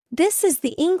This is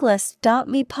the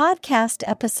Englist.me podcast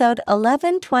episode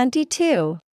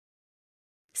 1122.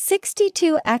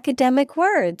 62 academic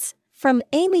words from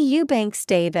Aimée Eubanks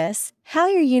Davis, How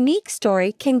Your Unique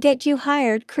Story Can Get You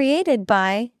Hired, created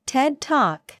by TED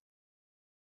Talk.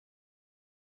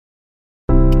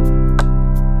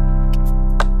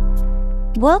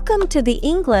 Welcome to the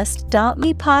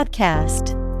Englist.me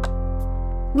podcast.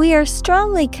 We are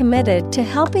strongly committed to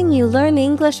helping you learn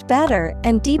English better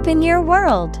and deepen your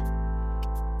world.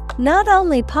 Not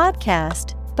only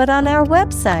podcast, but on our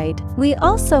website, we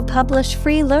also publish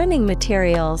free learning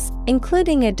materials,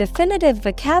 including a definitive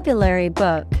vocabulary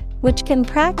book, which can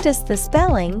practice the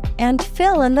spelling and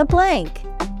fill in the blank.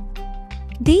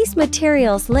 These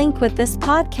materials link with this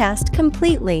podcast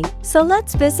completely, so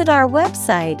let's visit our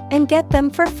website and get them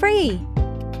for free.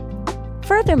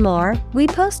 Furthermore, we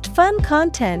post fun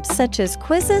content such as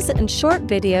quizzes and short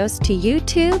videos to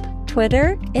YouTube,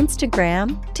 Twitter,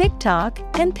 Instagram, TikTok,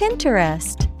 and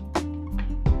Pinterest.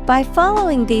 By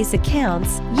following these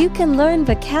accounts, you can learn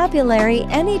vocabulary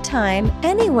anytime,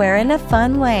 anywhere in a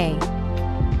fun way.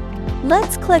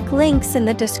 Let's click links in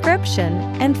the description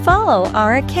and follow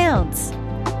our accounts.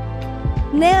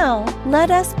 Now,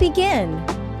 let us begin.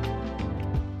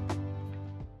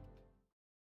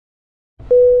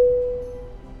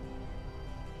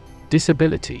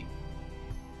 Disability.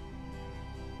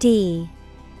 D-I-S-A-B-I-L-I-T-Y.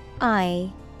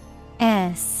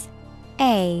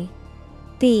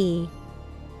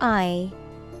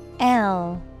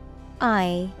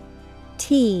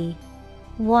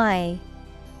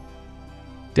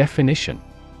 Definition: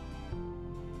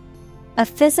 a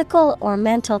physical or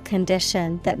mental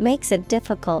condition that makes it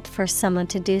difficult for someone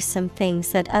to do some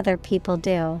things that other people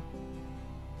do.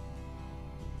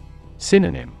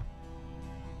 Synonym: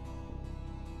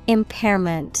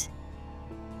 impairment,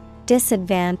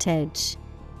 disadvantage,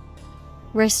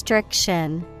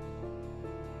 restriction.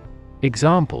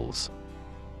 Examples: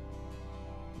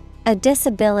 a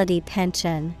disability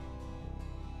pension,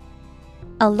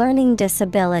 a learning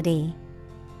disability.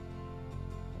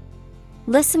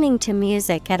 Listening to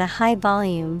music at a high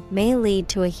volume may lead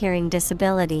to a hearing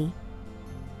disability.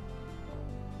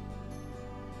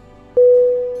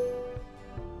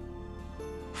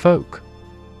 Folk.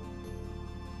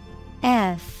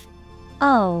 F-O-L-K.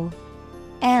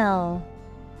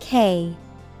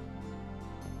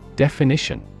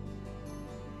 Definition: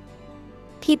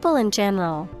 people in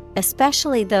general,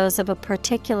 especially those of a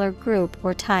particular group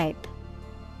or type.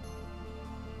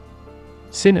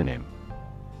 Synonym: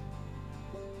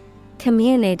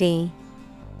 community,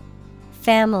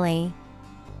 family,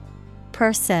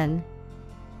 person.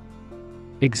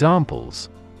 Examples: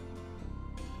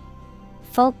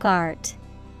 folk art,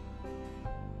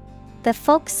 the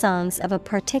folk songs of a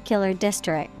particular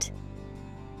district.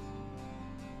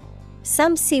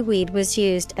 Some seaweed was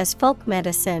used as folk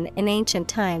medicine in ancient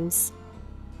times.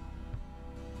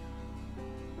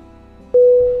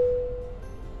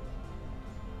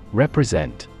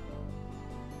 Represent.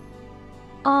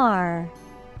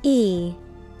 R-E-P-R-E-S-E-N-T.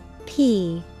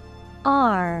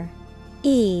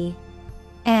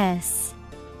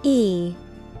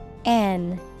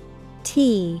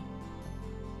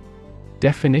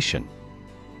 Definition: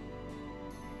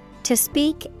 to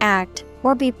speak, act,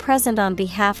 or be present on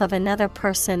behalf of another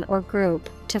person or group,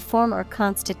 to form or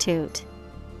constitute.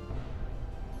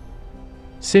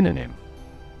 Synonym: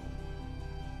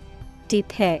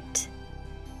 depict,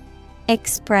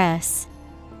 express,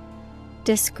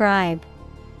 describe.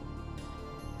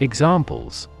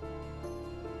 Examples: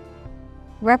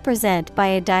 represent by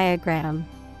a diagram.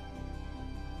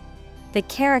 The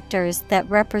characters that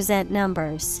represent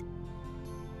numbers.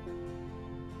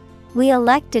 We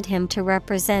elected him to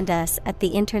represent us at the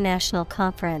international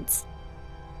conference.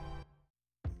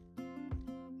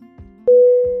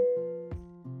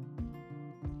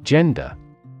 Gender.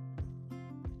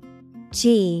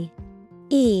 G-E-N-D-E-R.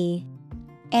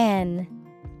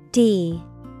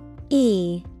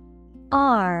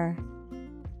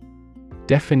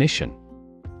 Definition: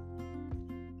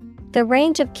 the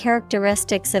range of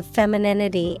characteristics of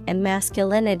femininity and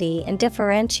masculinity and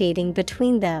differentiating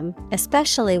between them,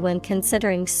 especially when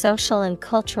considering social and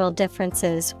cultural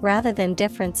differences rather than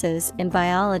differences in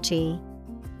biology.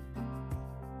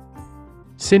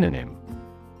 Synonym: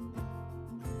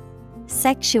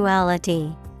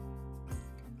 sexuality.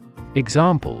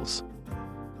 Examples: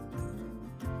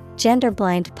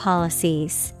 gender-blind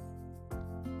policies.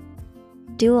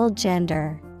 Dual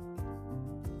gender.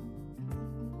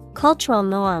 Cultural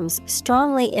norms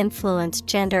strongly influence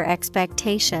gender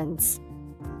expectations.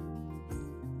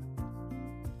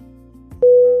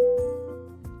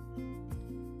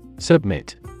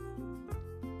 Submit.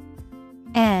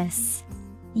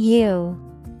 S-U-B-M-I-T.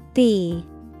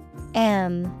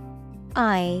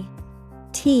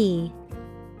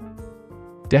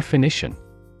 Definition: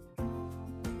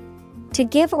 To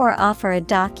give or offer a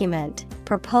document,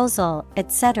 proposal,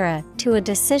 etc. to a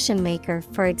decision maker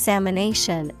for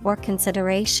examination or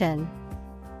consideration.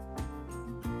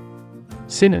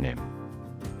 Synonym: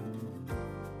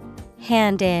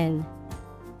 Hand in,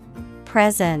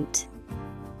 present,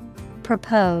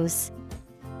 propose.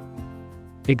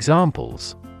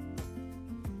 Examples: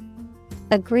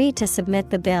 Agree to submit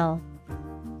the bill.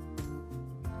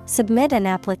 Submit an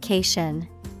application.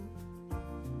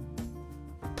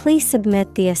 Please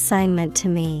submit the assignment to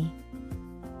me.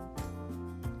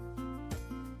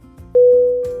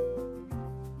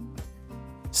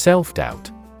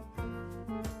 Self-doubt.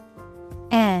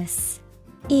 S-E-L-F-D-O-U-B-T.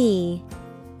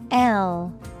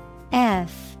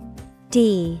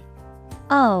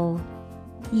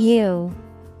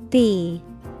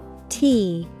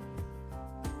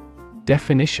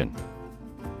 Definition: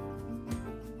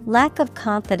 Lack of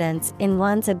confidence in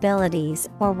one's abilities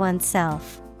or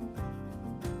oneself.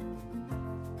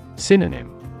 Synonym: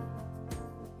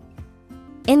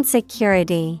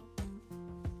 Insecurity,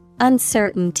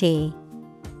 uncertainty,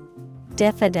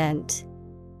 diffident.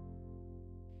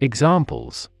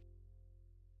 Examples: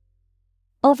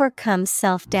 Overcome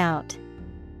self-doubt.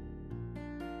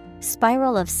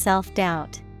 Spiral of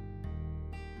self-doubt.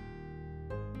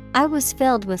 I was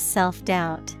filled with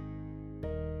self-doubt.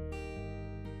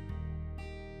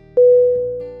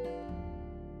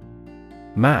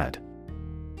 Mad.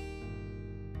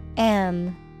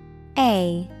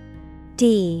 M-A-D.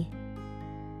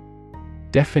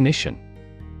 Definition: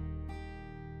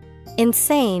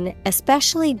 Insane,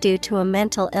 especially due to a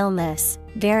mental illness,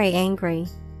 very angry.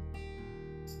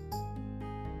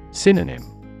 Synonym: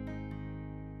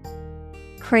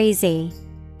 Crazy,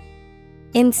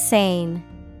 insane,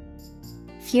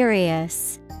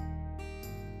 furious.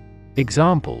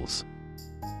 Examples: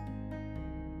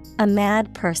 A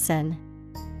mad person.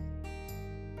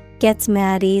 Gets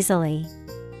mad easily.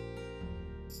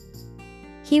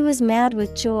 He was mad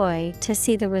with joy to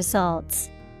see the results.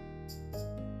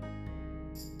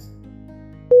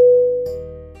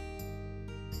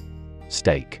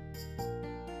 Stake.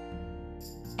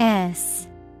 S-T-A-K-E.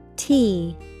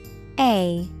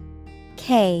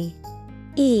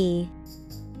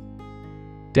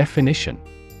 Definition: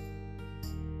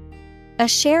 A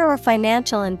share or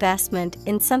financial investment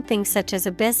in something such as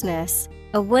a business,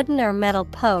 a wooden or metal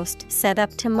post set up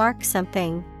to mark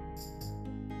something.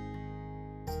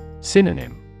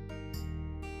 Synonym: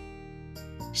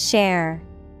 Share,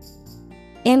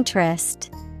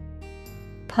 interest,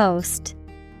 post.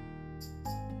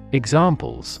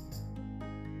 Examples: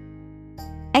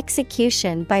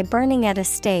 Execution by burning at a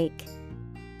stake.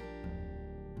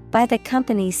 By the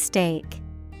company's stake.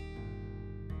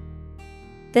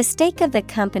 The stake of the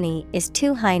company is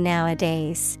too high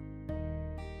nowadays.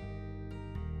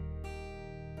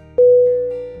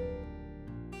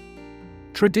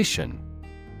 Tradition.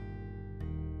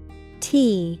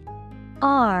 T-R-A-D-I-T-I-O-N.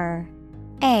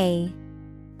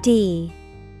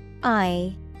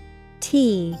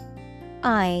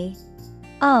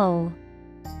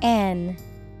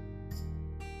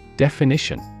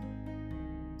 Definition: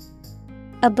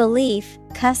 A belief,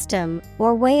 custom,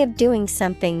 or way of doing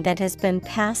something that has been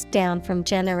passed down from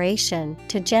generation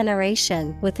to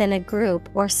generation within a group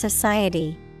or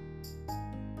society.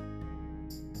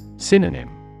 Synonym: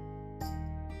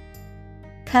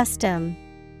 Custom,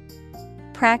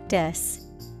 practice,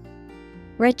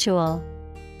 ritual.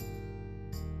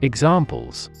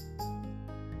 Examples: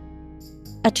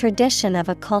 A tradition of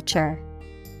a culture.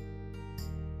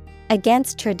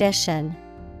 Against tradition.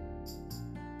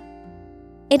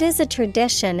 It is a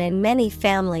tradition in many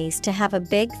families to have a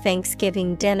big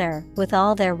Thanksgiving dinner with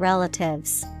all their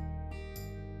relatives.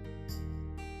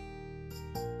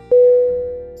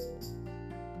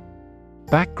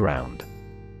 Background.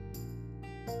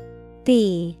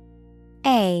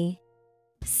 B-A-C-K-G-R-O-U-N-D.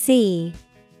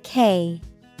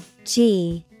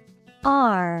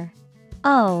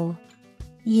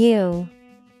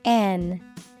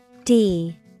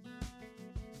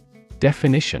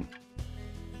 Definition: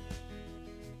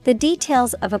 The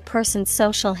details of a person's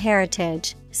social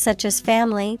heritage, such as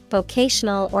family,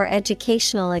 vocational or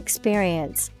educational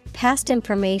experience, past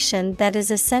information that is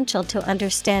essential to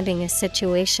understanding a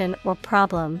situation or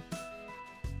problem.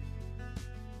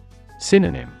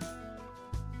 Synonym: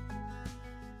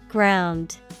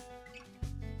 Ground,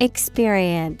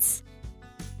 experience,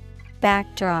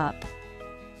 backdrop.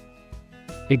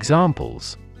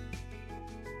 Examples: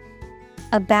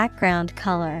 A background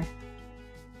color.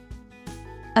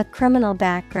 a criminal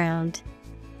background.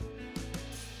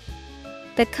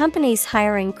 The company's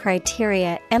hiring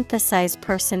criteria emphasize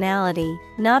personality,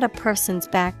 not a person's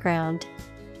background.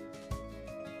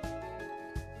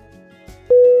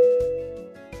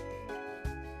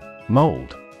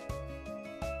 Mold.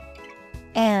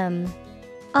 M-O-L-D.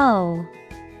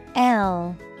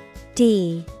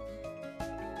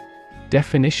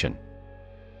 Definition: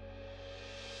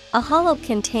 a hollow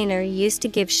container used to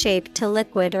give shape to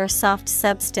liquid or soft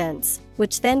substance,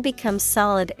 which then becomes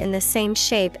solid in the same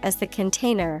shape as the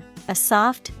container, a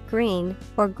soft, green,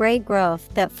 or gray growth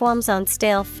that forms on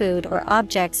stale food or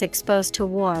objects exposed to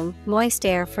warm, moist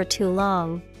air for too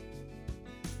long.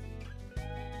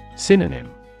 Synonym: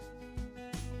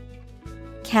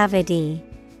 Cavity,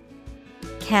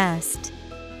 cast,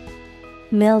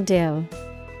 mildew.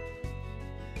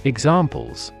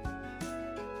 Examples: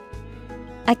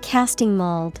 a casting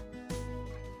mold,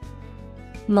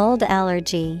 mold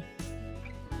allergy.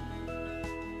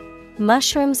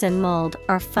 Mushrooms and mold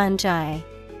are fungi.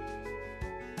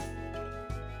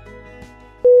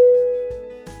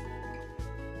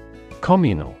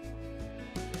 Communal.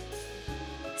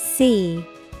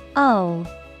 C-O-M-M-U-N-A-L.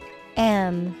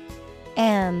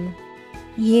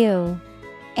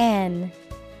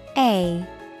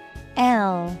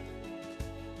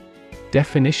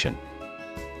 Definition: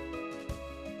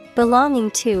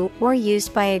 belonging to or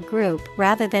used by a group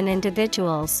rather than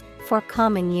individuals, for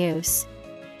common use.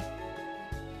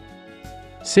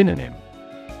 Synonym: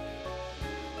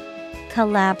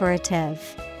 collaborative,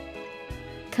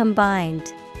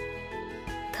 combined,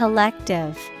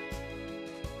 collective.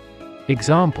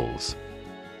 Examples: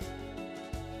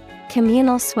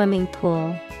 communal swimming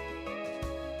pool,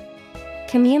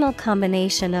 communal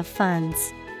combination of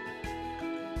funds.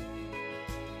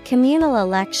 Communal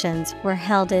elections were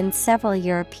held in several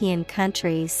European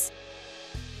countries.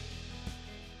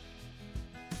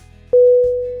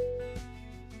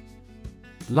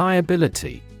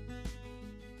 Liability.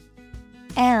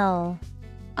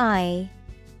 L-I-A-B-I-L-I-T-Y.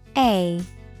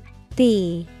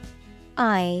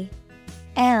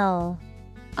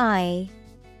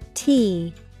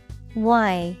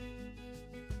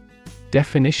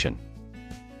 Definition: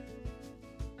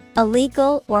 a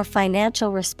legal or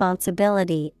financial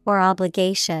responsibility or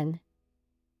obligation.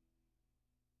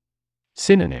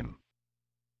 Synonym: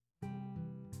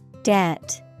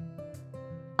 debt,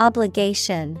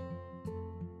 obligation,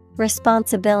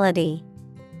 responsibility.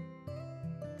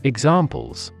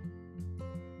 Examples: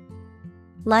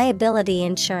 liability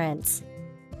insurance,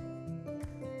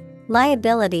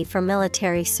 liability for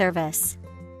military service.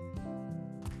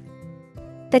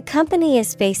 The company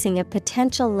is facing a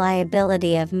potential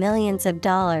liability of millions of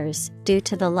dollars due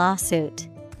to the lawsuit.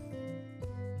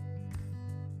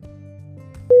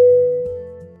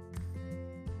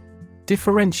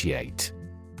 Differentiate.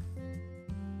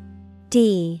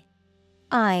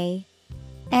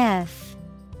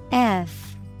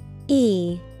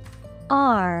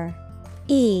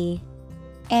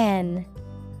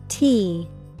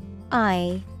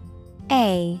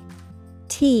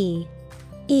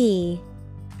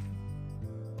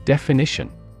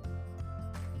 Definition: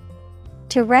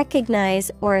 to recognize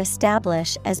or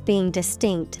establish as being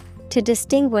distinct, to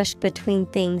distinguish between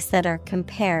things that are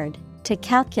compared, to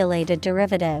calculate a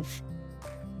derivative.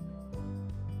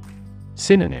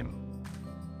 Synonym: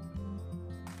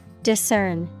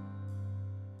 discern,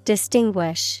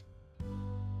 distinguish,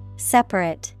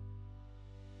 separate.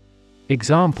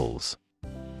 Examples: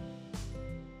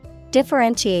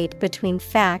 differentiate between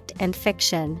fact and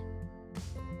fiction.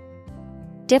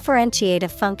 Differentiate a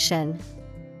function.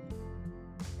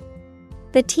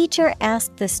 The teacher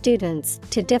asked the students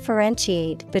to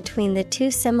differentiate between the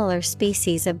two similar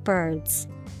species of birds.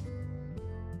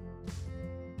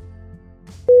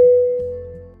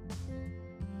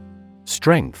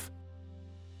 Strength.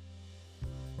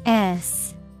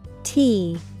 S-T-R-E-N-G-T-H.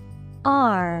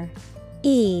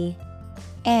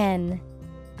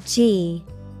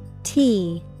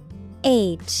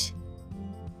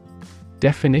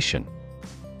 Definition: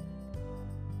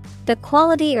 the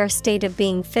quality or state of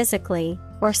being physically,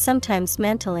 or sometimes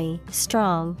mentally,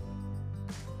 strong.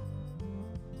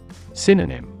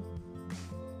 Synonym: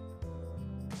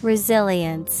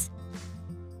 resilience,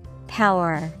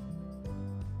 power,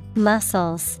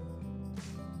 muscles.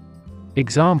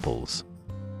 Examples: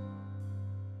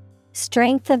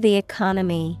 strength of the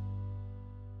economy,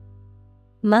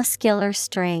 muscular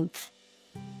strength.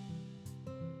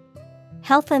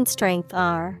 Health and strength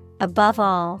are, above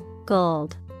all,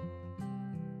 gold.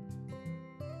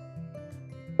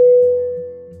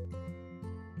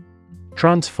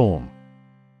 Transform.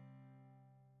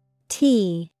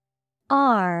 T-R-A-N-S-F-O-R-M.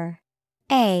 R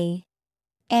A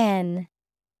N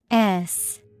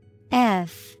S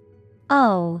F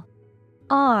O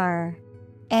R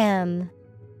M.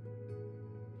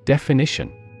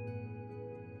 Definition: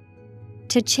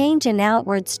 to change an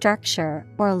outward structure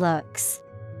or looks.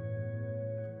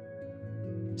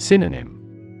 Synonym: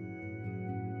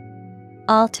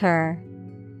 Alter,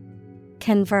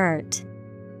 convert,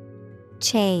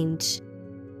 change.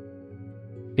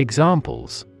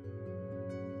 Examples: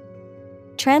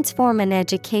 transform an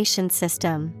education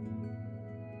system.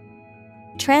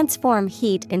 Transform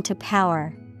heat into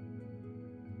power.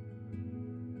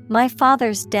 My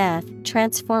father's death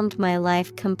transformed my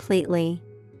life completely.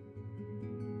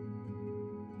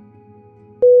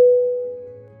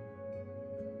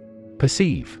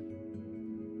 Perceive.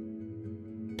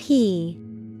 P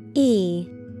E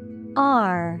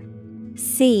R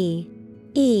C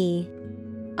E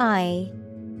I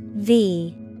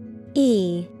V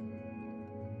E.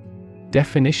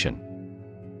 Definition: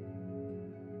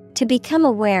 to become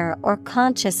aware or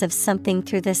conscious of something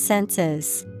through the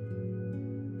senses.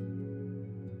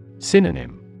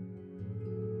 Synonym: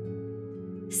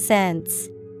 Sense,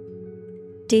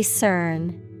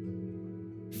 discern,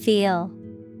 feel.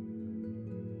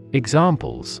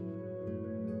 Examples: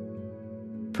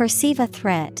 perceive a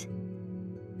threat.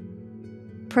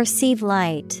 Perceive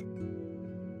light.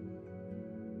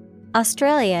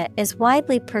 Australia is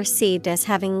widely perceived as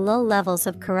having low levels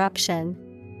of corruption.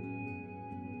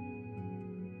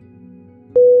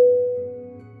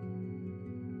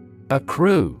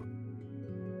 Accrue.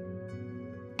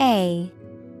 A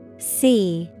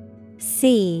C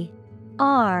C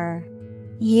R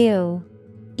U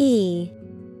E.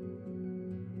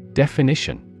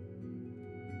 Definition: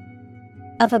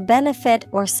 of a benefit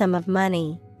or sum of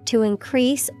money, to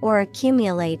increase or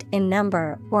accumulate in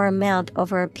number or amount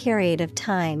over a period of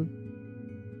time.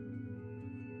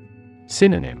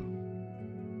 Synonym: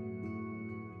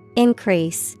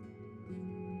 increase,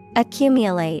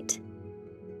 accumulate,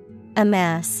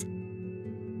 amass.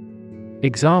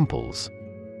 Examples: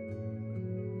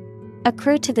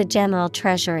 accrue to the general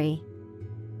treasury.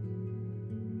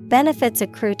 Benefits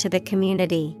accrue to the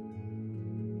community.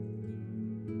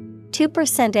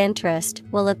 2% interest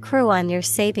will accrue on your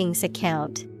savings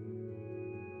account.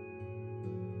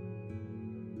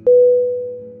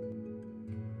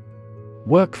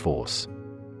 Workforce.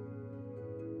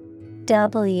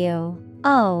 W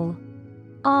O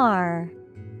R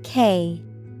K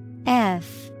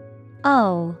F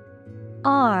O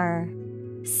R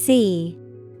C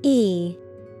E.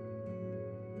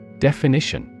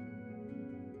 Definition: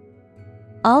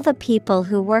 all the people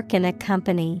who work in a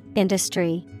company,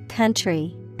 industry,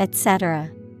 country, etc.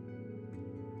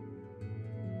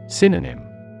 Synonym: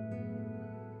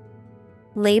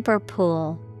 labor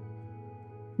pool,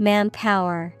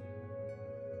 manpower.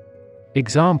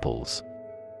 Examples: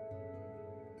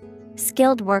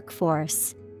 skilled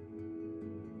workforce.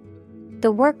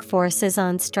 The workforce is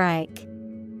on strike.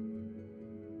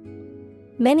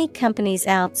 Many companies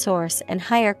outsource and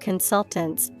hire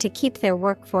consultants to keep their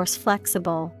workforce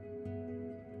flexible.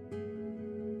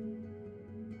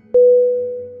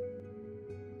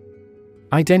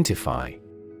 Identify.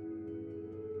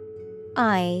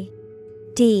 I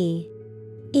D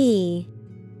E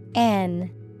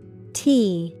N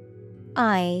T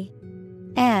I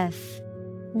F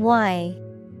Y.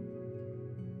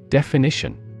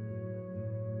 Definition: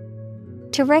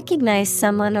 to recognize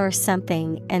someone or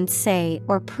something and say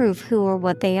or prove who or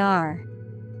what they are.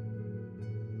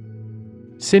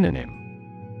 Synonym: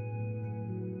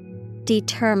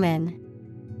 determine,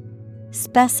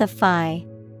 specify,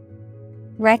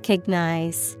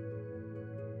 recognize.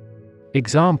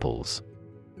 Examples: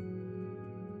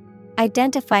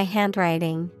 identify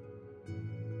handwriting.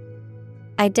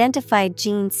 Identify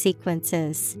gene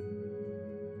sequences.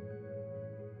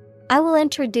 I will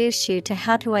introduce you to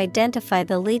how to identify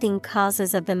the leading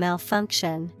causes of the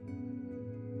malfunction.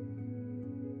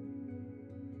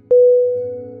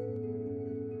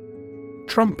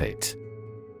 Trumpet.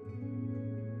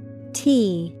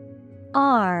 T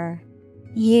R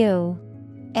U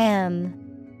M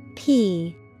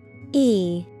P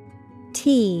E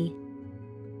T.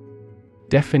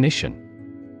 Definition: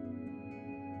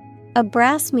 a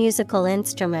brass musical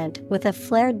instrument with a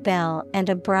flared bell and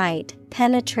a bright,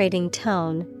 penetrating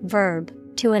tone. Verb,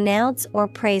 to announce or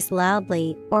praise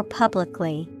loudly or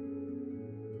publicly.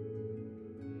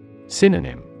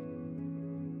 Synonym: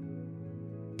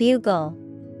 bugle,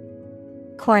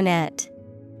 cornet,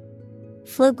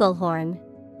 flugelhorn.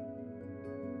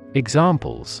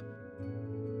 Examples: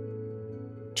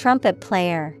 trumpet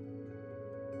player,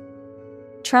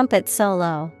 trumpet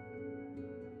solo.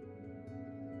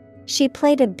 She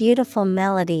played a beautiful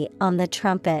melody on the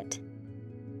trumpet.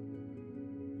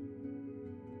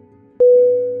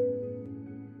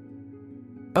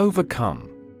 Overcome.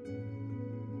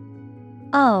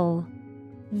 O-V-E-R-C-O-M-E.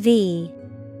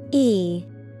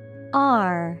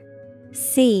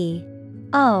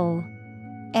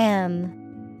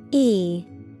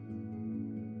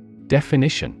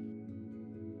 Definition.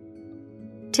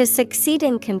 To succeed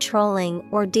in controlling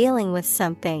or dealing with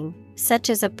something, such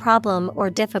as a problem or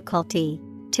difficulty,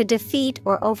 to defeat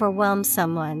or overwhelm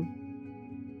someone.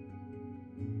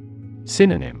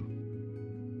 Synonym.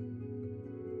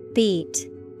 Beat,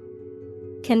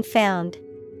 confound,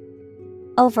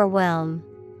 overwhelm.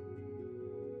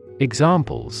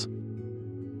 Examples.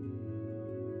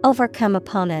 Overcome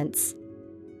opponents.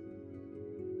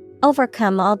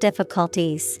 Overcome all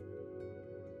difficulties.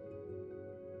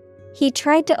 He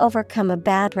tried to overcome a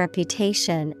bad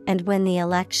reputation and win the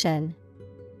election.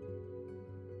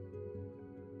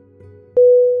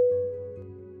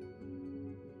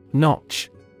 Notch.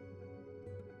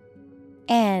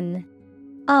 N-O-T-C-H.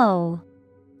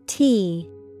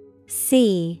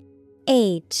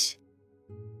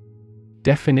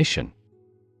 Definition.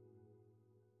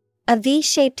 A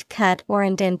V-shaped cut or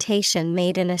indentation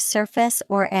made in a surface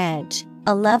or edge,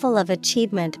 a level of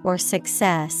achievement or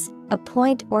success, a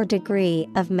point or degree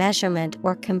of measurement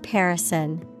or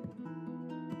comparison.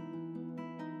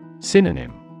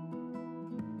 Synonym.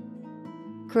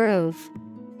 Groove,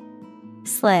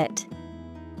 slit,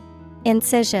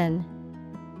 incision.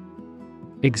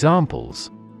 Examples.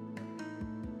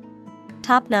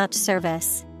 Top-notch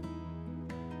service.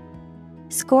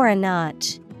 Score a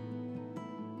notch.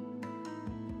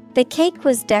 The cake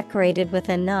was decorated with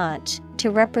a notch to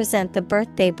represent the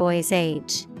birthday boy's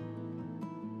age.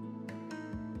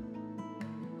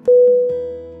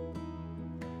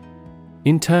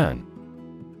 Intern.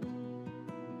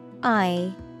 I-N-T-E-R-N.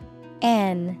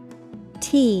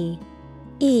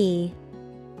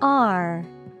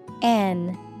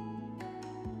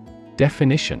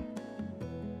 Definition.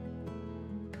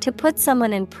 To put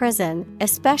someone in prison,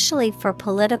 especially for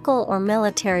political or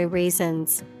military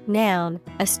reasons. Noun,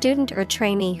 a student or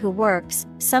trainee who works,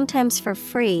 sometimes for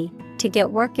free, to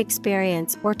get work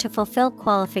experience or to fulfill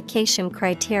qualification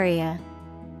criteria.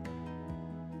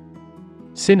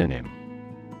 Synonym.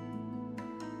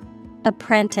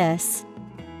 Apprentice,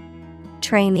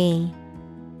 trainee,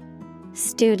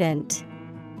 student.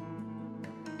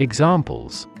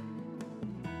 Examples.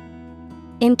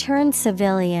 Intern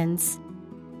civilians.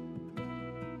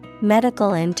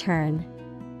 Medical intern.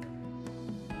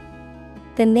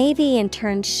 The Navy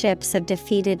interned ships of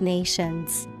defeated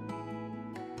nations.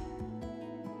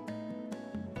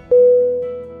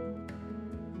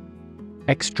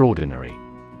 Extraordinary.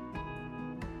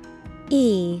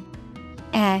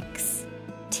 Extraordinary.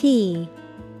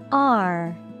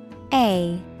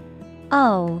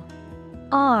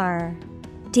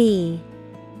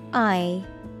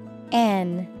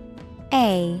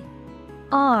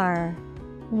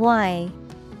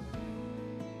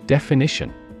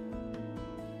 Definition.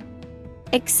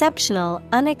 Exceptional,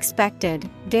 unexpected,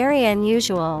 very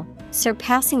unusual,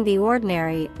 surpassing the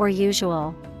ordinary or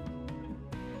usual.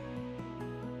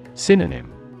 Synonym.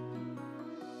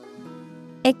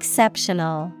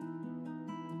 Exceptional,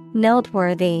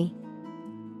 noteworthy,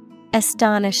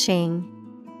 astonishing.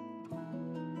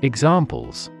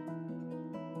 Examples.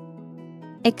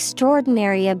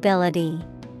 Extraordinary ability.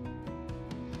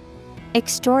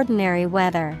 Extraordinary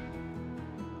weather.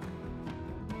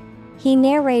 He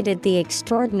narrated the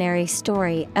extraordinary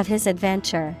story of his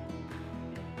adventure.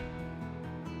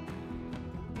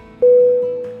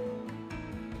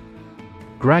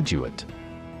 Graduate.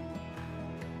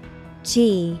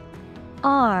 G-R-A-D-U-A-T-E.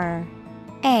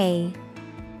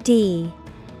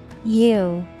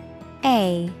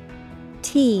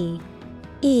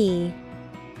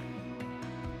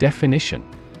 Definition.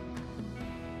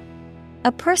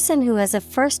 A person who has a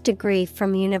first degree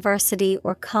from university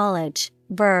or college.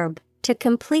 Verb, to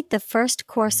complete the first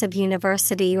course of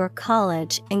university or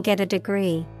college and get a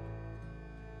degree.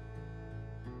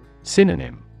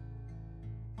 Synonym.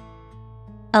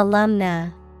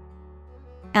 Alumna,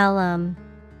 alum,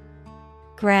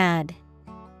 grad.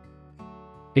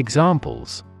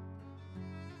 Examples.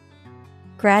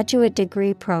 Graduate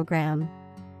degree program.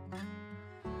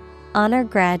 Honor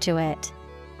graduate.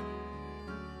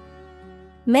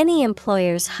 Many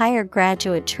employers hire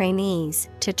graduate trainees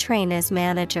to train as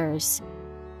managers.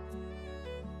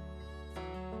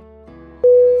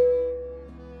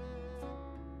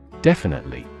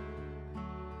 Definitely.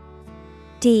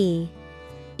 D-E-F-I-N-itely.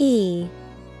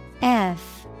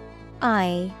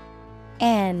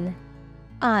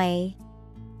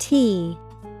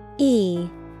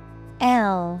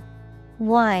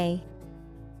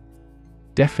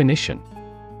 Definition.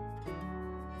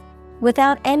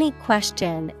 Without any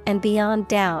question and beyond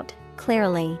doubt,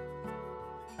 clearly.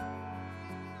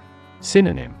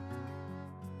 Synonym.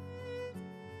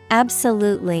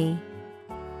 Absolutely.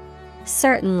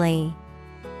 Certainly.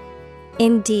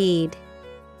 Indeed.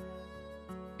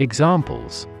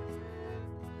 Examples.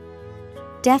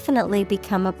 Definitely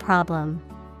become a problem.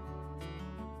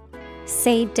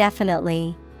 Say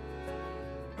definitely.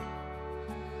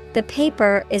 The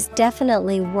paper is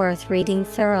definitely worth reading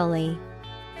thoroughly.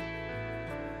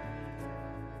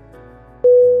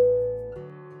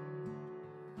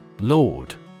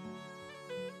 Lord.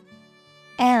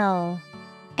 L-A-U-D.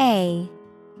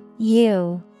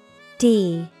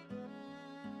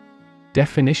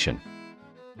 Definition.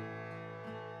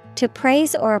 To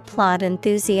praise or applaud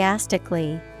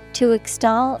enthusiastically, to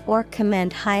extol or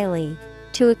commend highly,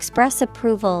 to express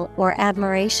approval or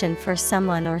admiration for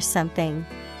someone or something.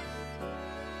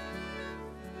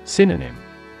 Synonym.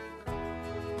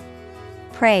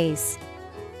 Praise,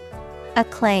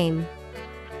 acclaim,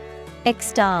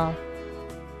 extol.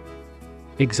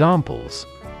 Examples.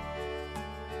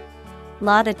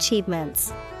 Laud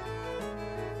achievements.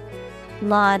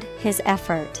 Laud his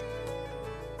effort.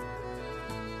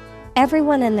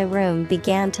 Everyone in the room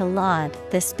began to laud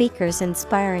the speaker's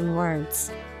inspiring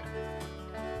words.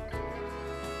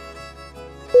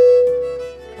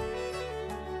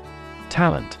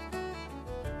 Talent.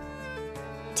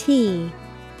 T-A-L-E-N-T.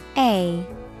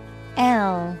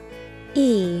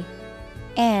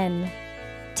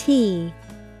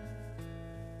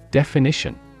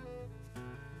 Definition.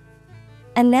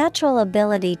 A natural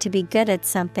ability to be good at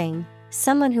something.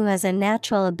 Someone who has a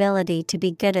natural ability to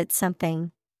be good at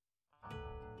something.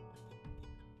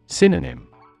 Synonym.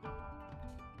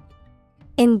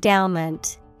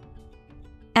 Endowment,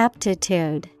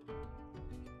 aptitude,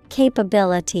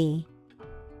 capability.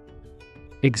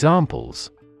 Examples.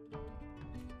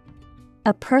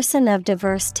 A person of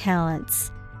diverse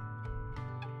talents.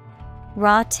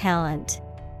 Raw talent.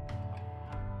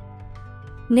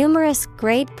 Numerous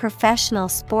great professional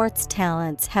sports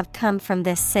talents have come from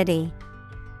this city.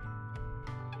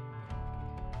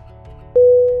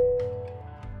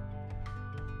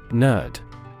 Nerd.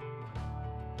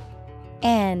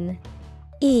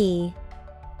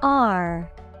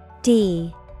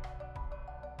 N-E-R-D.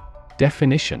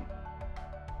 Definition.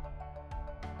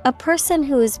 A person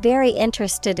who is very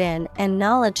interested in and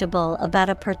knowledgeable about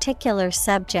a particular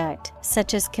subject,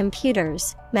 such as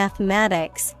computers,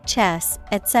 mathematics, chess,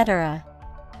 etc.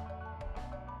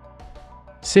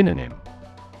 Synonym.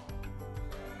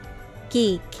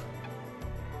 Geek,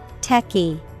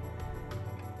 techie,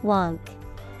 wonk.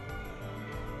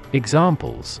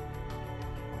 Examples.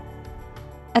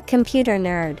 A computer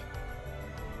nerd.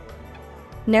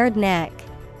 Nerd neck.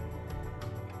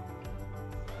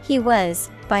 He was,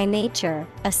 by nature,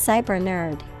 a cyber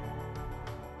nerd.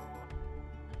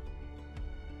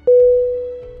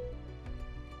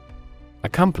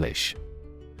 Accomplish.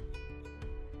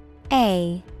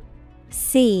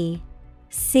 A-C-C-O-M-P-L-I-S-H.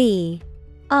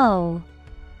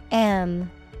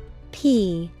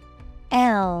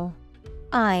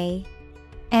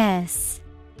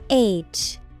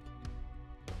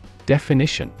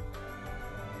 Definition.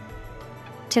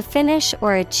 To finish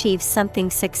or achieve something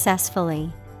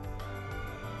successfully.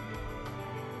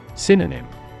 Synonym.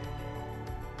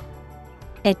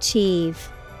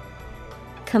 Achieve,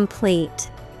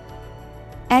 complete,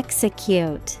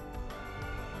 execute.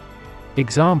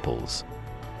 Examples.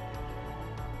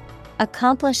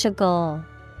 Accomplish a goal.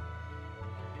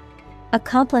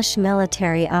 Accomplish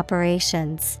military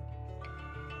operations.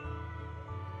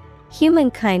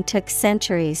 Humankind took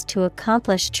centuries to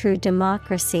accomplish true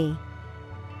democracy.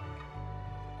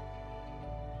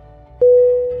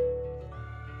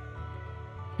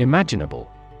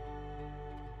 Imaginable.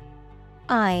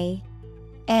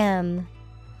 I-M-A-G-I-N-A-B-L-E.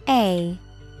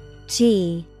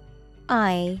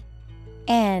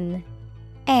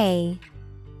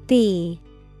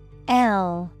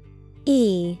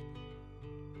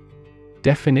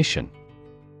 Definition.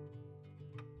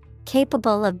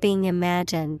 Capable of being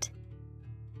imagined.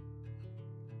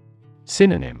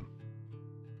 Synonym.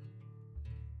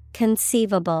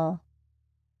 Conceivable,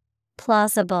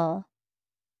 plausible,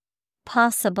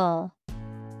 possible.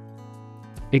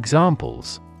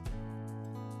 Examples.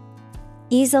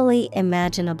 Easily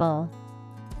imaginable.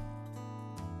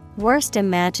 Worst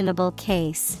imaginable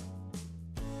case.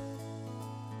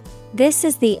 This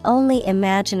is the only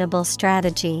imaginable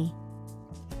strategy.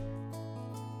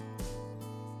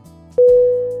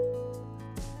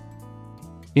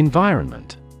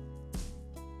 Environment.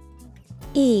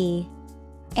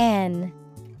 ENVIRONMENT.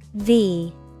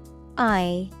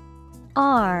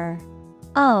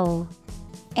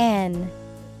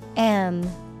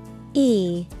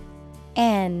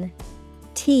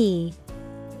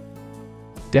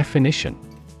 Definition.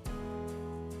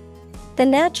 The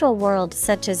natural world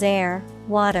such as air,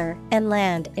 water, and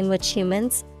land in which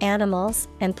humans, animals,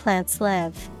 and plants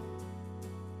live.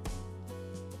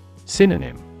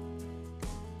 Synonym.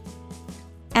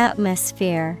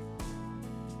 Atmosphere,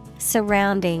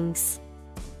 surroundings,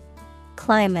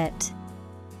 climate.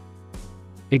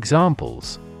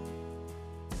 Examples.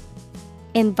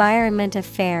 Environment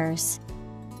affairs.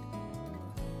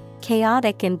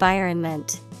 Chaotic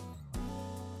environment.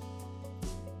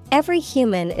 Every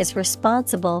human is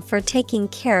responsible for taking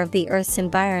care of the Earth's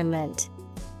environment.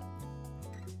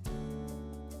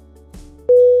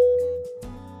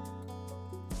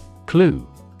 Clue.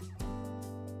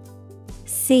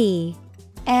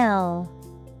 CLUE.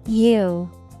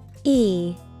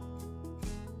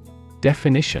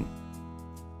 Definition.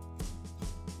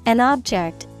 An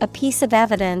object, a piece of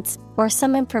evidence, or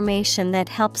some information that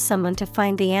helps someone to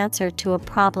find the answer to a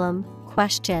problem,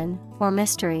 question, or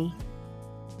mystery.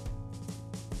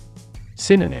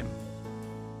 Synonym.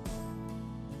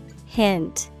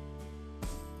 Hint,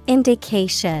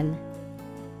 indication,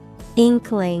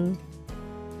 inkling.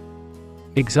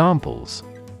 Examples.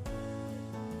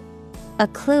 A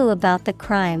clue about the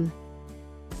crime.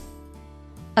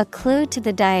 A clue to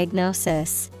the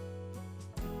diagnosis.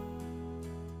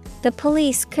 The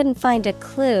police couldn't find a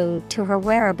clue to her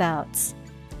whereabouts.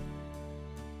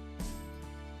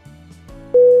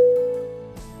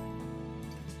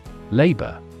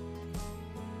 Labor.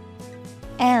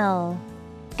 LABOR.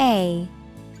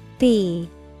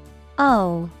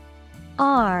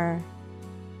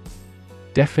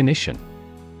 Definition.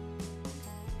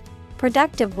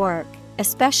 Productive work,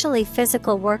 especially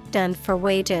physical work done for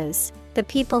wages, the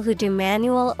people who do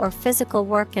manual or physical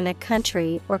work in a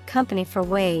country or company for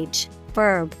wage.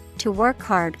 Verb, to work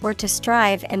hard or to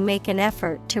strive and make an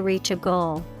effort to reach a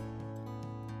goal.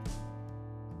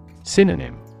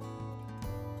 Synonym.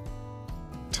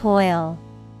 Toil,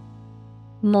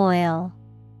 moil,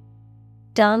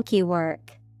 donkey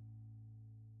work.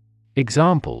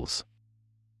 Examples.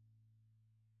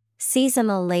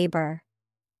 Seasonal labor.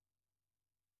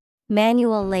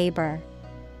 Manual labor.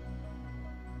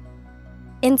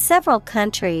 In several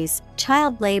countries,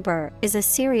 child labor is a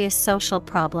serious social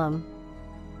problem.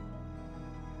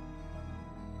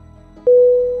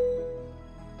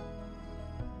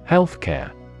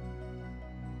 Healthcare.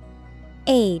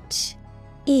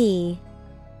 HEALthcare.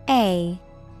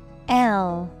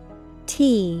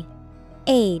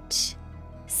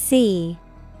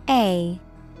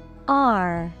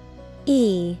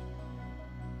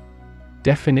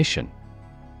 Definition.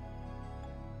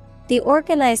 The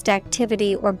organized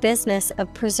activity or business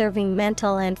of preserving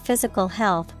mental and physical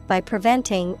health by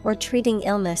preventing or treating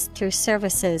illness through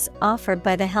services offered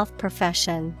by the health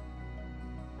profession.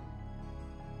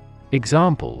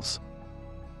 Examples.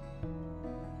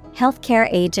 Healthcare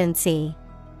agency.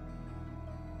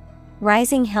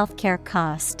 Rising healthcare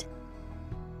cost.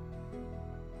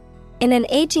 In an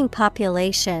aging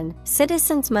population,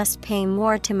 citizens must pay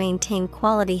more to maintain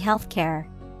quality healthcare.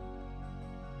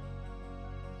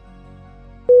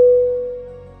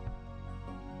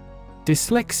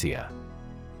 Dyslexia.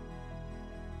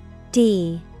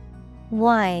 DYSLEXIA.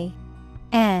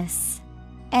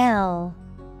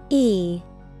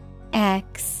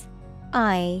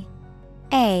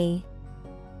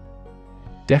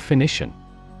 Definition.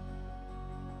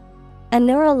 A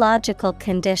neurological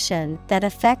condition that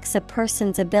affects a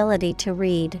person's ability to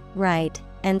read, write,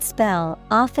 and spell,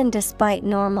 often despite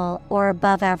normal or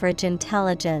above average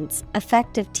intelligence,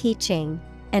 effective teaching,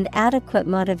 and adequate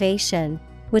motivation,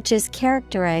 which is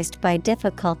characterized by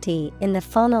difficulty in the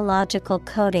phonological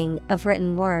coding of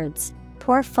written words,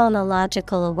 poor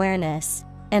phonological awareness,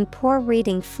 and poor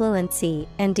reading fluency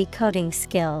and decoding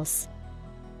skills.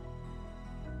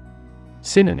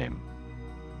 Synonym.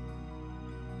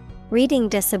 Reading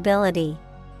disability,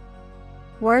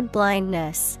 word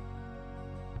blindness,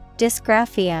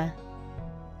 dysgraphia.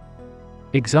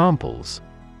 Examples.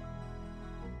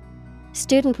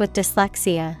 Student with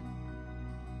dyslexia.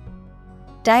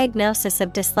 Diagnosis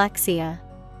of dyslexia.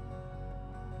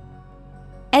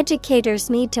 Educators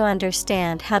need to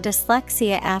understand how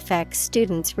dyslexia affects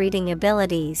students' reading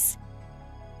abilities.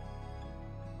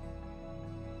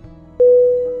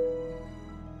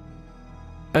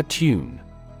 Attune.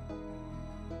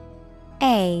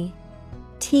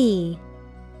 ATTUNE.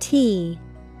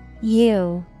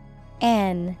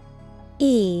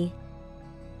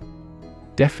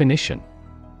 Definition: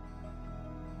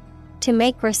 To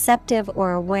make receptive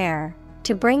or aware,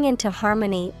 to bring into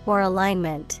harmony or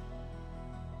alignment.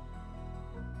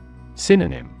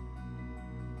 Synonym: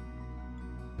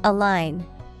 Align,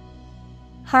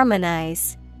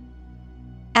 harmonize,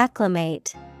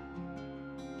 acclimate.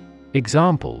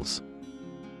 Examples: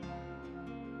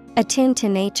 Attune to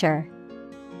nature.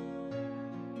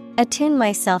 Attune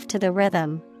myself to the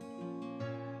rhythm.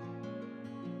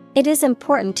 It is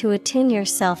important to attune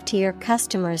yourself to your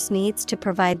customers' needs to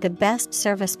provide the best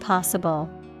service possible.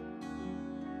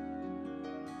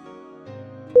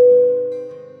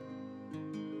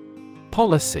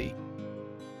 Policy.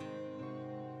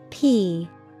 Policy.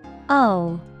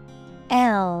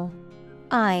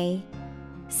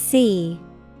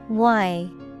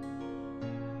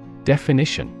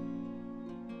 Definition: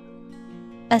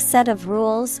 A set of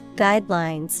rules,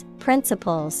 guidelines,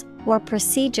 principles, or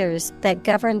procedures that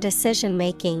govern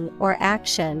decision-making or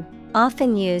action,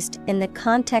 often used in the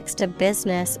context of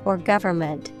business or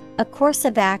government, a course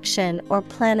of action or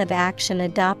plan of action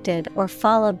adopted or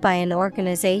followed by an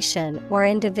organization or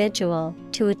individual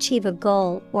to achieve a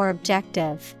goal or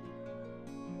objective.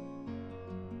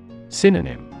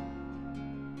 Synonym: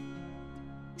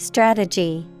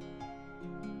 Strategy,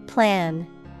 plan,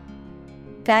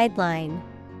 guideline.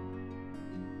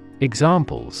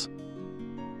 Examples: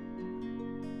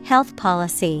 Health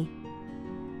policy,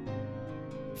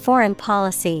 foreign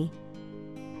policy.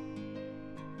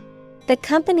 The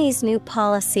company's new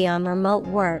policy on remote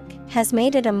work has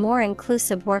made it a more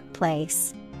inclusive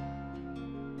workplace.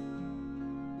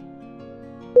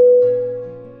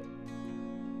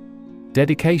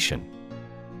 Dedication.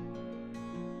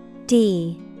 Dedication.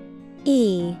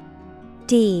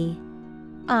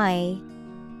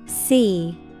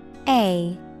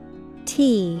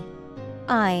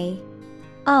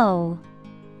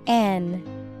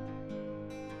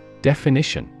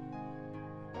 Definition: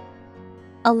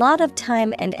 A lot of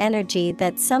time and energy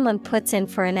that someone puts in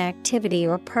for an activity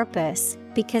or purpose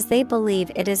because they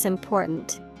believe it is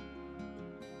important.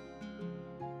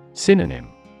 Synonym: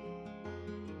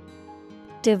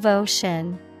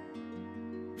 Devotion,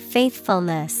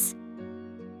 faithfulness,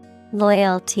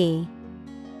 loyalty.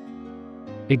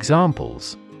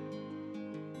 Examples: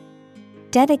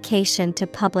 Dedication to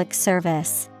public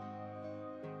service.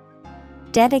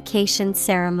 Dedication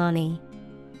ceremony.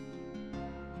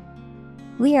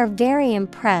 We are very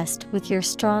impressed with your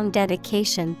strong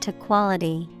dedication to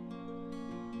quality.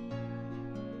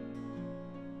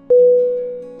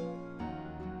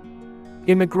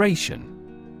 Immigration.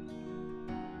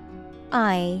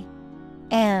 Immigration.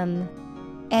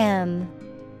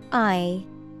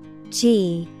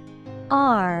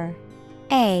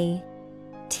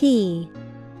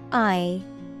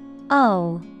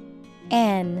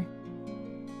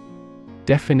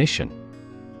 Definition: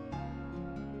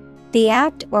 The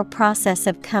act or process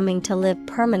of coming to live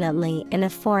permanently in a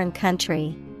foreign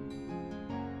country.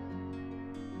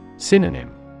 Synonym: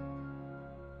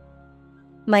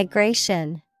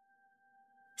 Migration,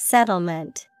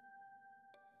 settlement,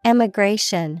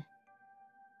 emigration.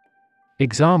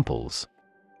 Examples: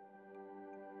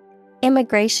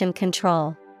 Immigration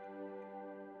control,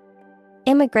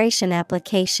 immigration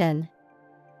application.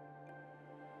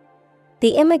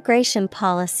 The immigration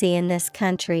policy in this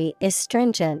country is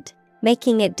stringent,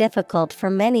 making it difficult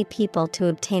for many people to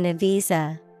obtain a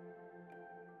visa.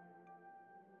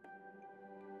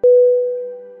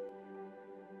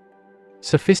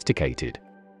 Sophisticated.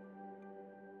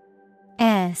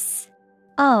 Sophisticated.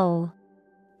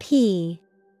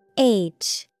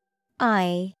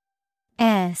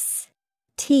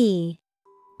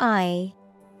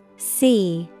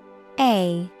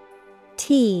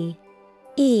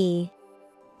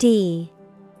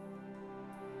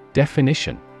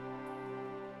 Definition: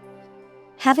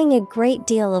 Having a great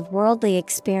deal of worldly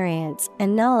experience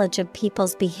and knowledge of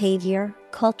people's behavior,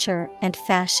 culture, and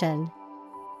fashion.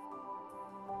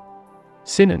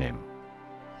 Synonym: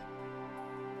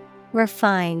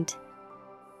 Refined,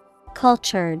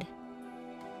 cultured,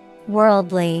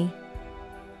 worldly.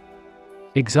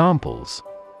 Examples: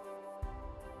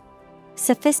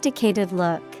 Sophisticated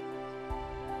look,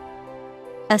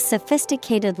 a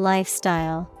sophisticated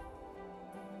lifestyle.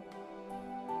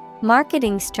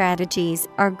 Marketing strategies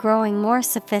are growing more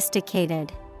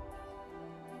sophisticated.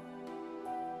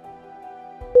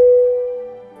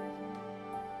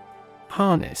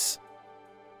 Harness.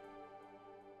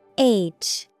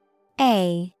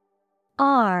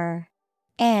 Harness.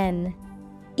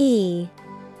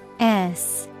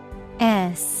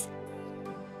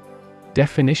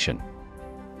 Definition: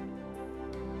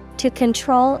 To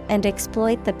control and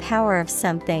exploit the power of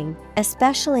something,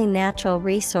 especially natural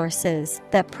resources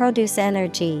that produce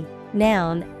energy.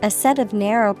 Noun, a set of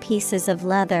narrow pieces of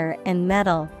leather and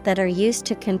metal that are used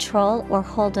to control or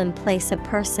hold in place a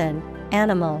person,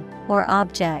 animal, or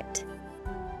object.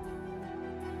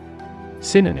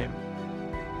 Synonym: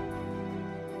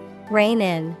 Rein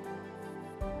in.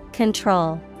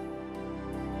 Control.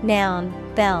 Noun,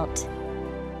 belt.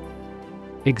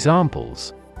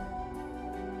 Examples: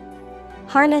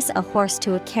 Harness a horse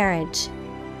to a carriage.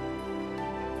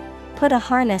 Put a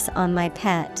harness on my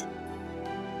pet.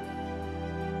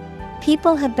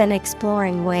 People have been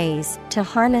exploring ways to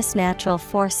harness natural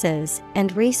forces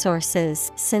and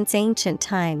resources since ancient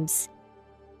times.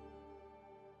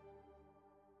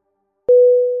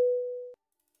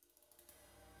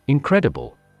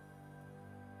 Incredible.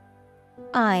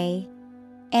 INCREDIBLE.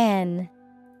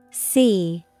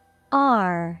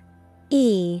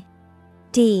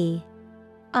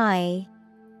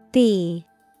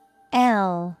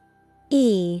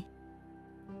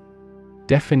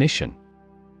 Definition: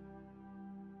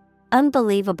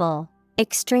 Unbelievable,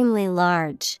 extremely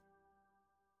large.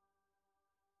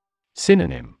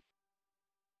 Synonym: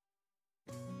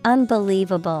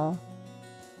 Unbelievable,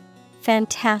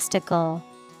 fantastical,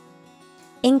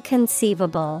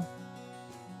 inconceivable.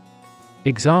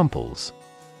 Examples: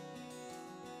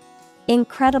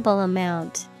 Incredible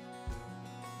amount.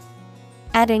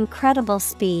 At incredible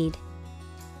speed.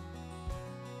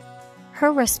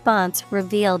 Her response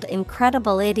revealed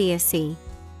incredible idiocy.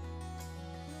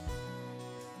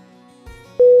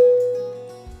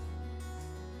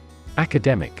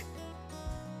 Academic.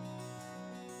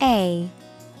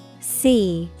 ACADEMIC.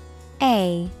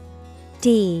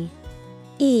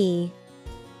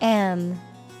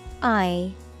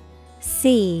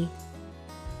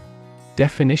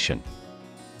 Definition: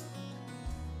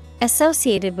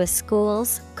 Associated with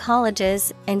schools,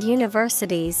 colleges, and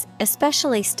universities,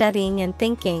 especially studying and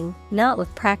thinking, not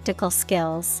with practical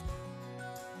skills.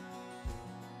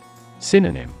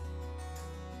 Synonym: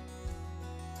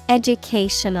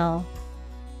 Educational,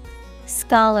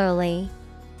 scholarly,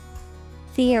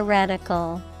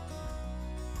 theoretical.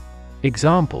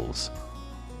 Examples: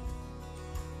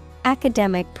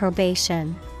 Academic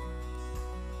probation.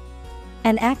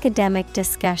 An academic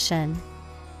discussion.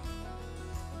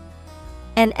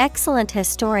 An excellent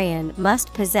historian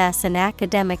must possess an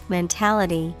academic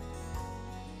mentality.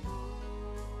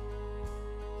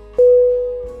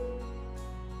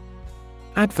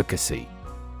 Advocacy.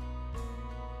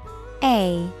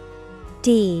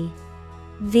 ADVOCACY.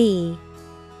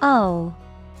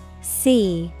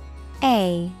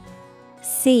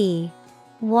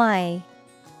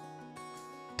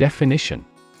 Definition: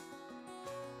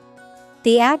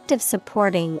 The act of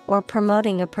supporting or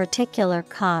promoting a particular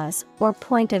cause or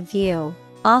point of view,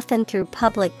 often through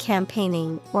public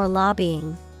campaigning or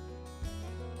lobbying.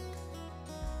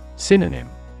 Synonym: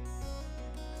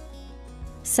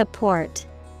 Support,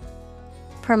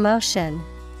 promotion,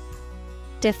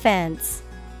 defense.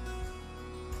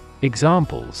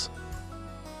 Examples: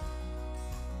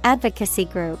 Advocacy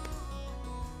group.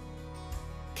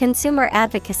 Consumer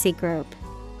advocacy group.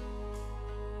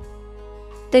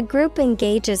 The group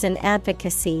engages in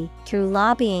advocacy through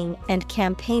lobbying and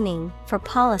campaigning for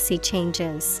policy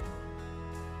changes.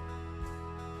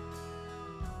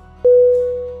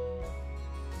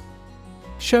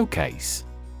 Showcase.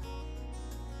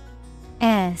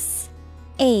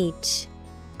 SHOWCASE.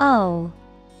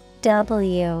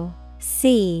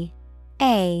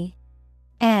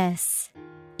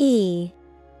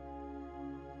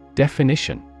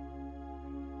 Definition: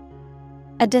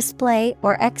 A display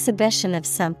or exhibition of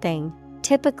something,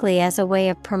 typically as a way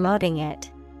of promoting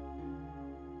it.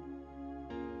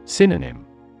 Synonym: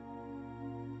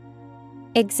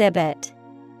 Exhibit,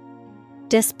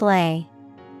 display,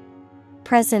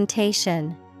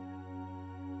 presentation.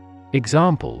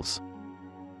 Examples: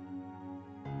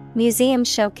 Museum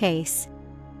showcase.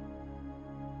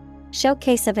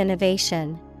 Showcase of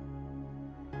innovation.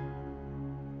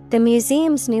 The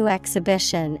museum's new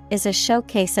exhibition is a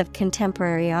showcase of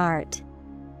contemporary art.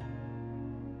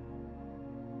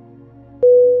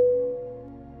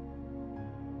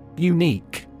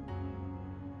 Unique.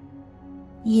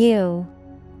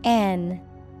 UNIQUE.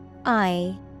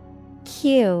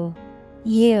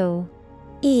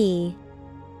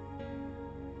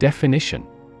 Definition: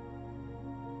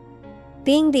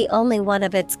 Being the only one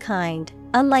of its kind,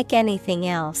 unlike anything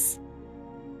else.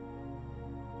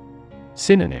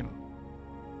 Synonym: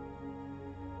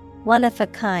 One of a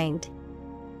kind.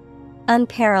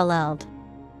 Unparalleled.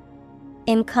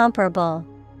 Incomparable.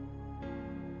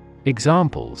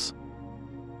 Examples: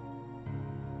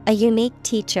 A unique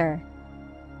teacher.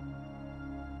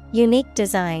 Unique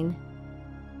design.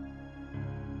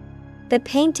 The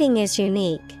painting is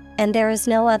unique, and there is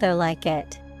no other like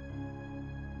it.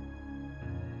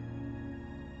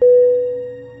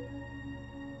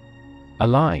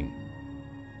 Align.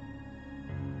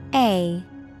 A-L-I-G-N.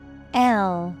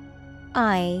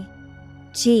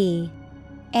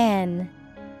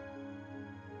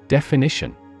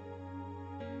 Definition: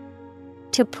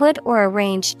 to put or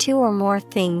arrange two or more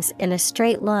things in a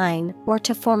straight line or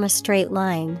to form a straight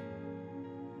line.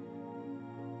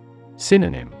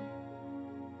 Synonym: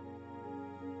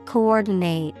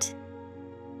 coordinate,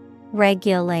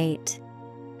 regulate,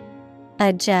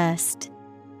 adjust.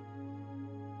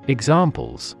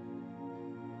 Examples: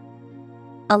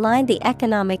 align the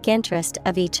economic interest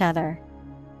of each other.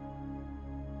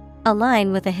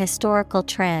 Align with a historical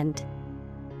trend.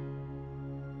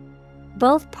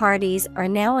 Both parties are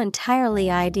now entirely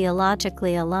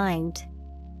ideologically aligned.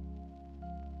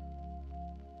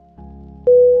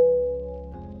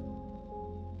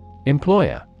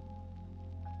 Employer.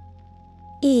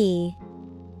 E-M-P-L-O-Y-E-R.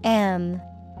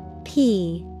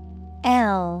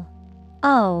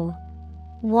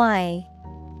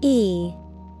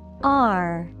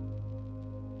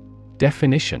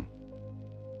 Definition: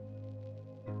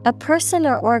 a person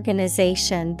or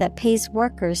organization that pays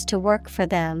workers to work for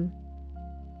them.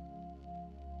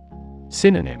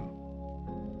 Synonym: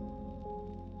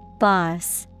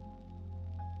 boss,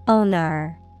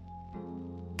 owner,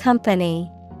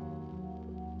 company.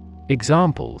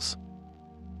 Examples: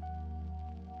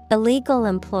 illegal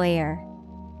employer.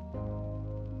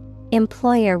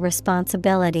 Employer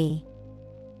responsibility.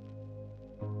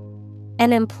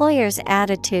 An employer's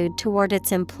attitude toward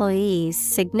its employees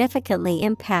significantly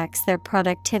impacts their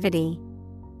productivity.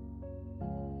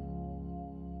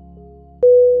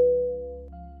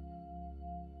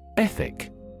 Ethic.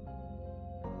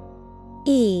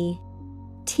 E-T-H-I-C.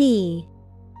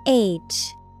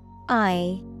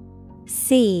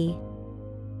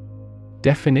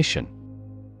 Definition: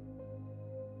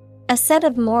 a set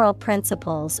of moral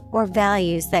principles or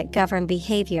values that govern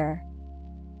behavior.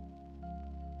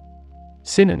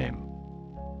 Synonym: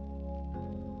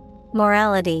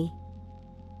 morality,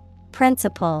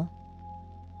 principle,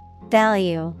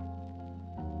 value.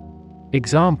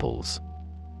 Examples: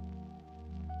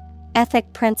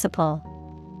 ethic principle.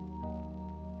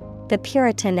 The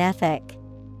Puritan ethic.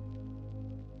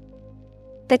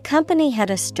 The company had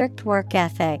a strict work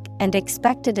ethic and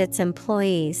expected its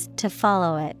employees to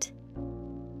follow it.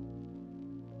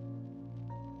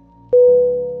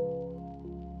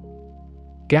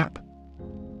 Gap.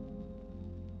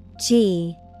 G-A-P.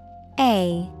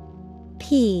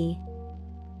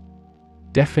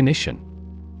 Definition: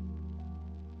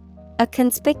 a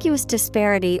conspicuous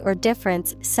disparity or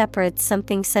difference separates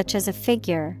something such as a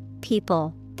figure,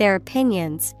 people, their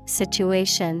opinions,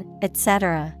 situation,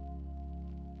 etc.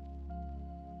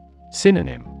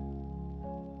 Synonym: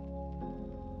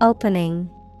 opening,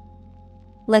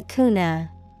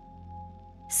 lacuna,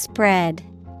 spread.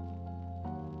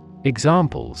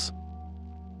 Examples: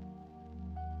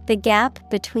 the gap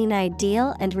between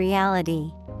ideal and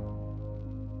reality.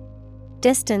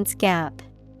 Distance gap.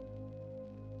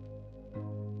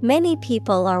 Many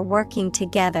people are working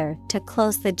together to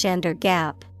close the gender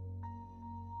gap.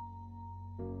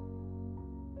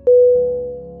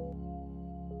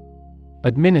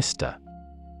 Administer.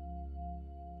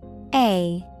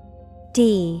 A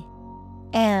D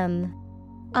M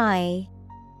I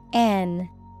N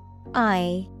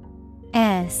I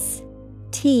S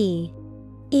T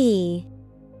E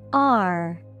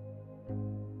R.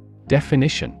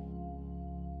 Definition: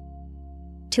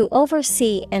 to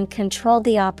oversee and control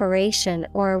the operation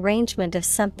or arrangement of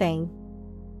something.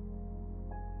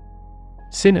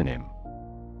 Synonym: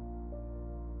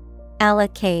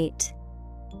 allocate,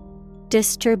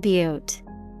 distribute,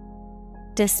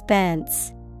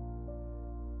 dispense.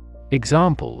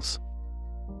 Examples: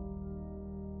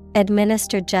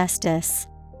 administer justice.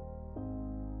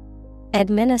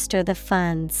 Administer the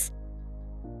funds.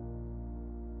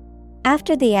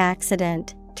 After the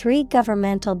accident, 3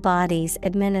 governmental bodies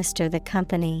administer the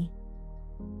company.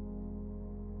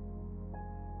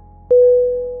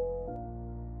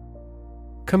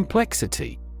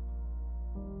 Complexity.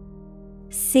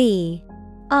 C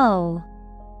O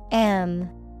M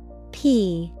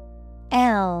P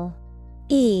L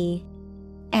E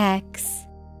X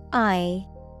I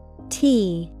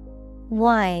T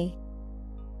Y.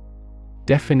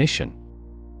 Definition: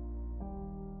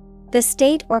 the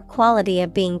state or quality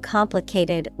of being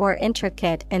complicated or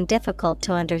intricate and difficult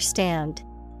to understand.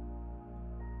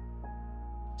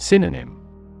 Synonym: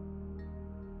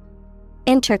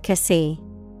 Intricacy,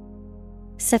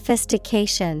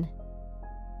 sophistication,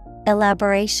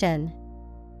 elaboration.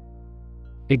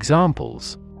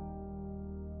 Examples: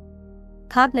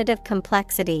 Cognitive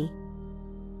complexity,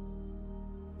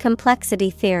 complexity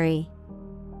theory.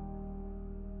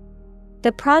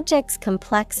 The project's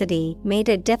complexity made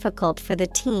it difficult for the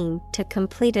team to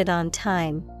complete it on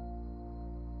time.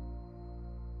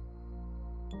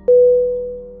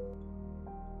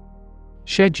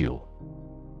 Schedule.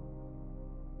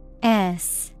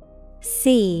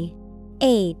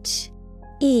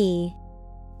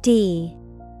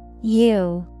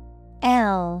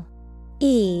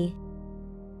 S-C-H-E-D-U-L-E.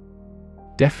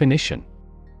 Definition: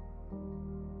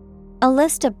 A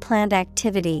list of planned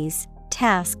activities,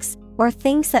 tasks, or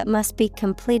things that must be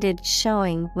completed,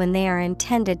 showing when they are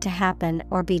intended to happen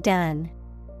or be done.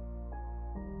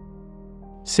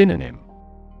 Synonym: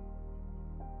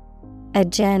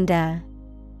 Agenda,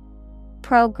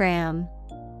 program,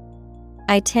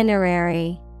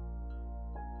 itinerary.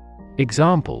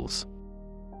 Examples: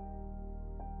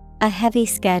 A heavy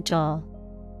schedule.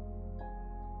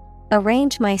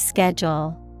 Arrange my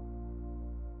schedule.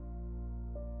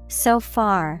 So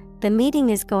far, the meeting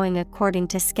is going according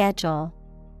to schedule.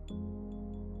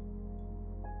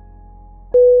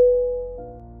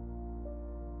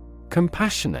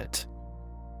 Compassionate.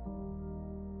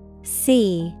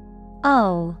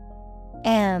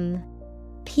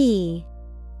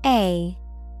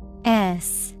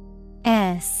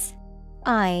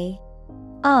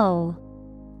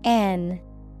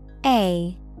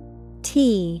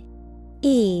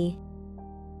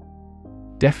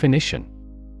 Definition: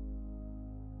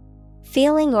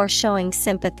 Feeling or showing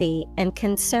sympathy and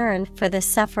concern for the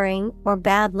suffering or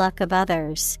bad luck of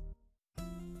others.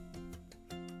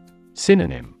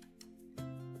 Synonym: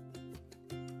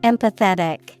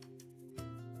 Empathetic,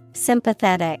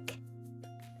 sympathetic,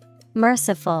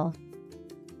 merciful.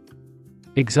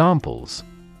 Examples: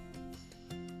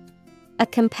 A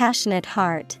compassionate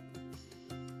heart.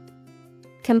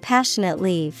 Compassionate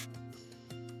leave.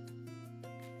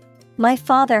 My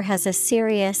father has a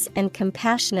serious and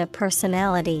compassionate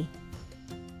personality.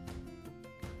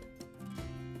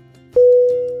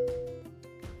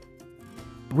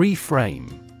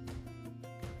 Reframe.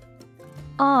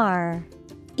 R-E-F-R-A-M-E.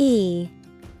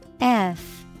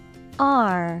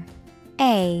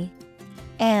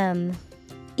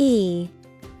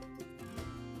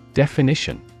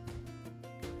 Definition: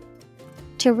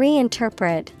 To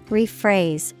reinterpret,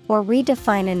 rephrase, or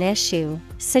redefine an issue,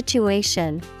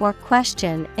 situation, or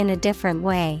question in a different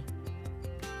way.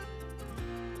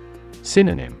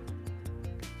 Synonym: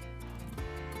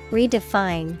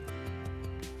 Redefine,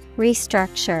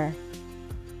 restructure,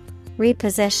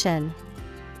 reposition.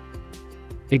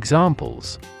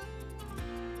 Examples: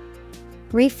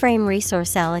 Reframe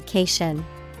resource allocation.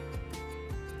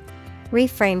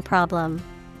 Reframe problem.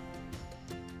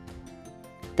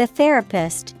 The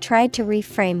therapist tried to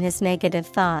reframe his negative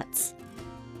thoughts.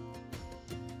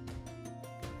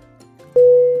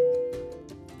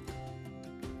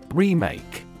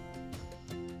 Remake.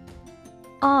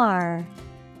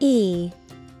 R-E-M-A-K-E.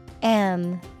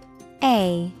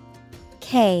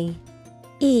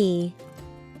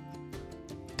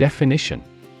 Definition: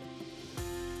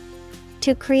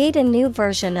 To create a new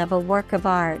version of a work of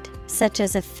art, such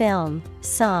as a film,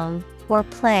 song, or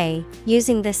play,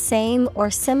 using the same or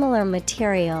similar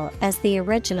material as the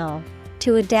original.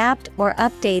 To adapt or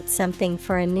update something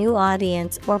for a new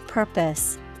audience or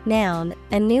purpose. Noun,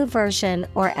 a new version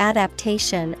or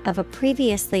adaptation of a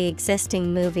previously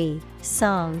existing movie,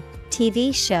 song,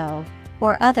 TV show,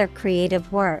 or other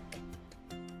creative work.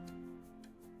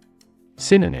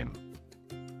 Synonym: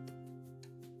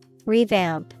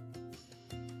 Revamp,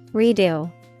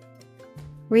 redo,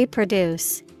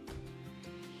 reproduce.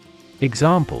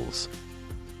 Examples: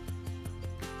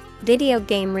 Video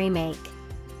game remake.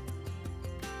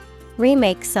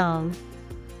 Remake song.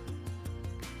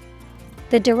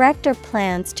 The director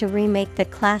plans to remake the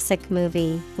classic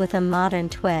movie with a modern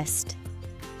twist.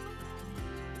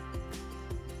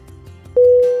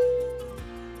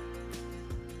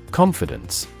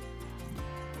 Confidence.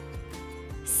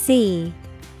 C-O-N-F-I-D-E-N-C-E.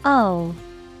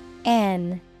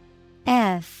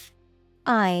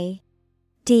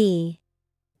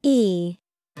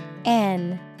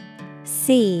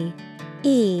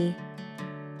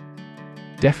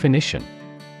 Definition: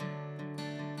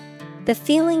 The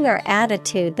feeling or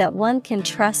attitude that one can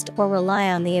trust or rely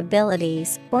on the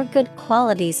abilities or good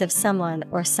qualities of someone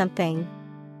or something.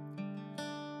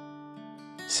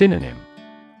 Synonym: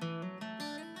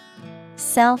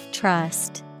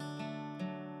 Self-trust,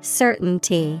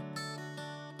 certainty,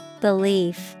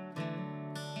 belief.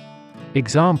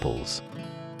 Examples: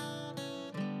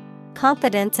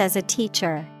 confidence as a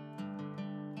teacher.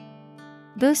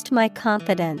 Boost my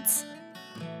confidence.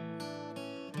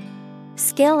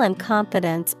 Skill and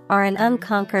confidence are an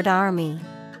unconquered army.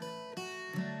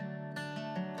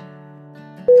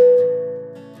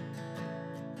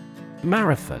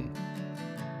 Marathon.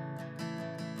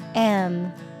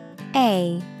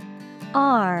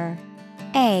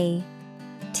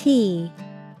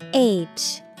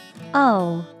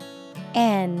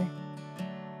 M-A-R-A-T-H-O-N.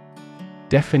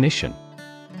 Definition: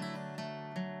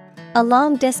 a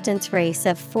long-distance race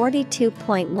of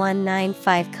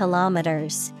 42.195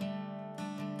 kilometers.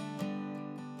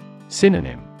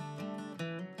 Synonym: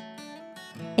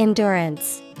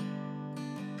 endurance,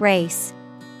 race,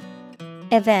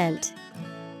 event.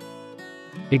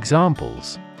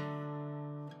 Examples: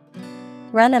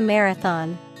 run a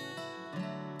marathon.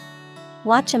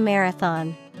 Watch a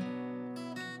marathon.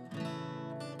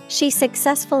 She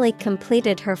successfully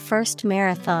completed her first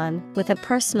marathon with a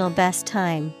personal best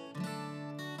time.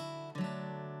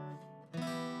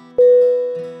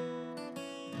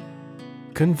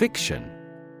 Conviction.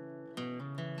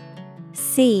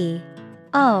 C-O-N-V-I-C-T-I-O-N.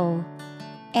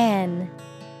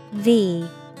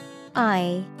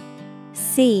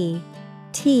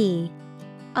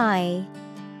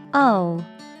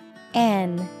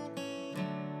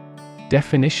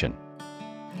 Definition: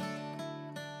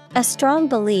 a strong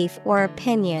belief or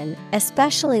opinion,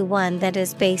 especially one that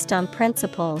is based on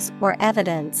principles or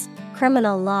evidence,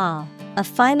 criminal law, a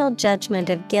final judgment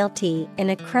of guilty in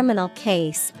a criminal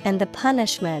case, and the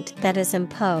punishment that is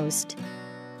imposed.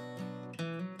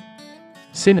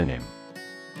 Synonym: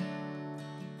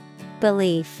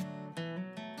 belief,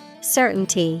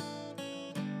 certainty,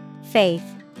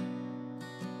 faith.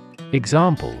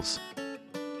 Examples: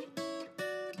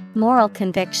 moral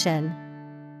conviction.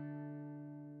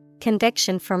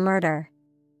 Conviction for murder.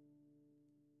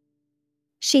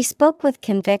 She spoke with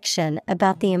conviction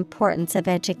about the importance of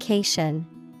education.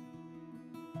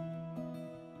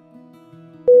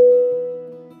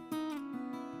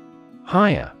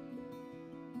 Hire.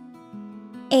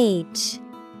 H-I-R-E.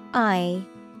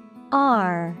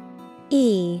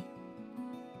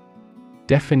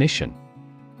 Definition: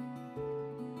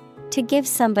 to give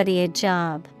somebody a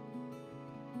job.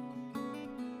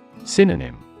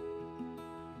 Synonym: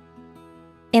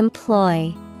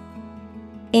 employ,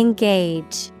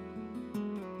 engage,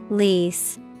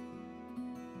 lease.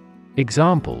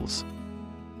 Examples: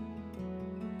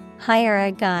 hire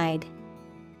a guide.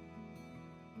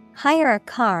 Hire a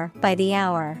car by the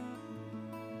hour.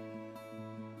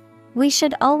 We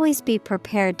should always be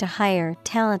prepared to hire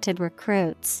talented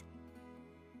recruits.